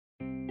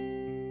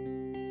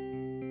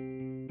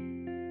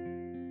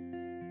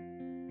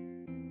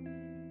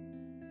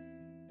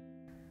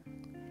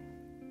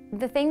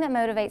The thing that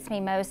motivates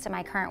me most in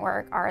my current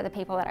work are the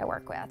people that I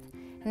work with.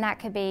 And that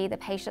could be the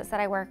patients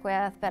that I work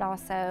with, but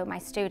also my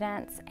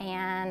students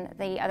and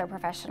the other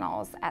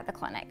professionals at the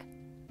clinic.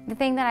 The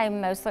thing that I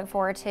most look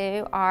forward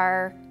to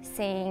are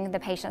seeing the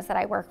patients that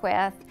I work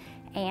with,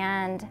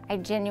 and I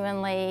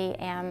genuinely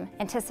am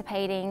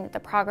anticipating the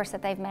progress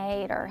that they've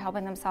made or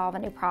helping them solve a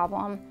new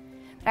problem.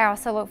 But I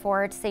also look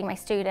forward to seeing my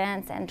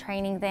students and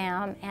training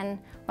them and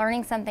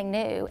learning something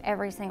new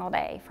every single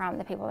day from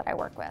the people that I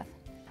work with.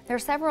 There are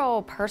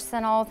several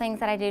personal things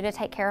that I do to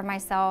take care of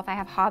myself. I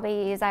have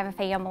hobbies, I have a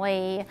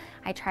family.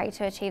 I try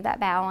to achieve that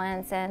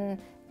balance and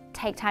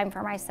take time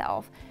for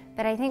myself.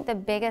 But I think the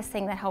biggest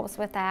thing that helps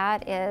with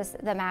that is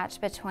the match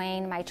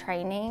between my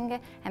training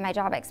and my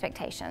job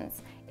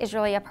expectations is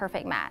really a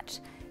perfect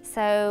match.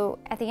 So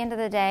at the end of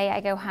the day, I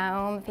go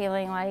home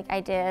feeling like I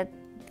did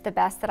the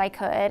best that I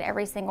could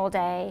every single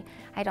day.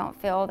 I don't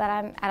feel that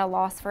I'm at a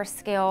loss for a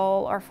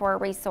skill or for a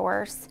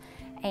resource,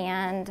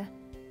 and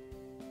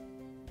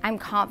I'm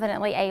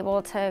confidently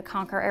able to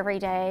conquer every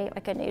day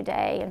like a new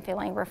day and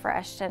feeling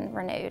refreshed and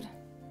renewed.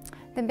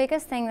 The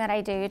biggest thing that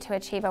I do to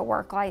achieve a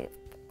work-life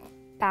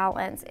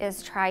balance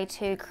is try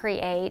to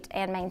create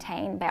and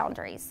maintain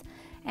boundaries.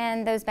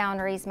 And those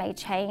boundaries may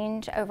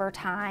change over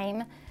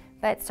time,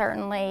 but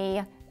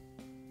certainly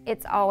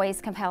it's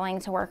always compelling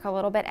to work a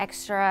little bit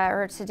extra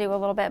or to do a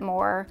little bit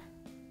more.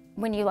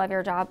 When you love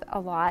your job a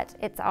lot,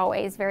 it's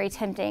always very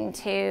tempting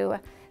to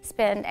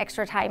spend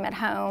extra time at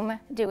home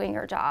doing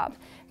your job.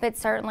 But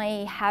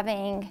certainly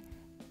having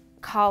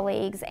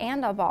colleagues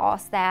and a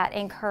boss that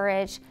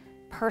encourage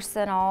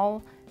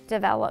personal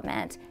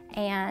development,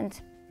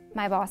 and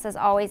my boss is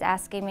always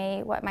asking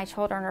me what my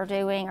children are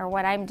doing or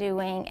what I'm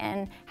doing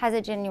and has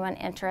a genuine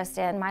interest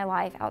in my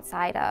life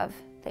outside of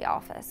the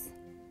office.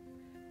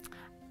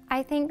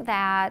 I think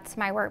that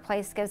my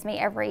workplace gives me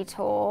every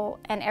tool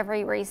and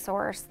every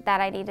resource that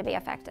I need to be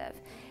effective.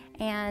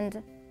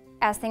 And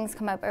as things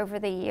come up over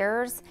the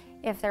years,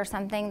 if there's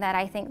something that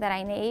I think that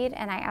I need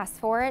and I ask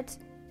for it,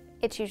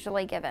 it's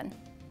usually given.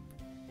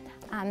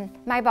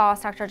 My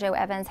boss, Dr. Joe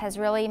Evans, has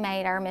really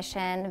made our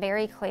mission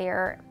very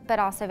clear, but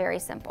also very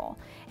simple.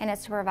 And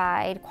it's to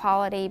provide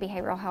quality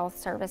behavioral health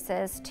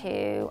services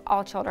to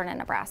all children in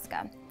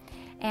Nebraska.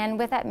 And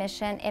with that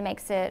mission, it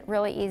makes it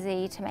really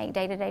easy to make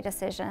day-to-day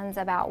decisions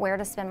about where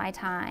to spend my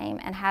time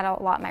and how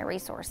to allot my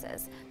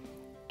resources.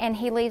 And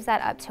he leaves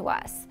that up to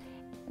us.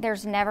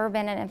 There's never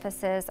been an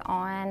emphasis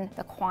on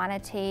the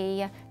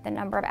quantity, the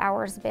number of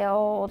hours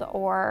billed,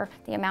 or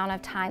the amount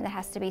of time that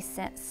has to be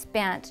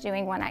spent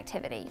doing one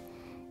activity.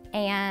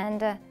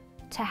 And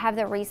to have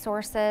the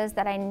resources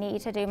that I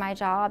need to do my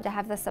job, to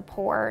have the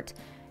support,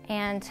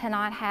 and to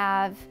not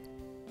have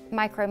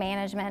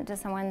micromanagement to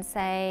someone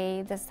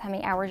say, this is how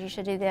many hours you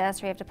should do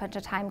this, or you have to punch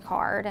a time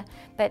card,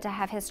 but to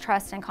have his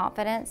trust and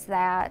confidence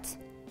that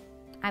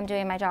I'm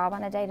doing my job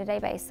on a day-to-day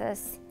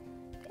basis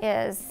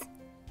is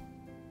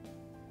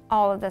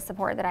all of the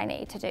support that I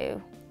need to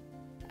do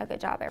a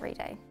good job every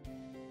day.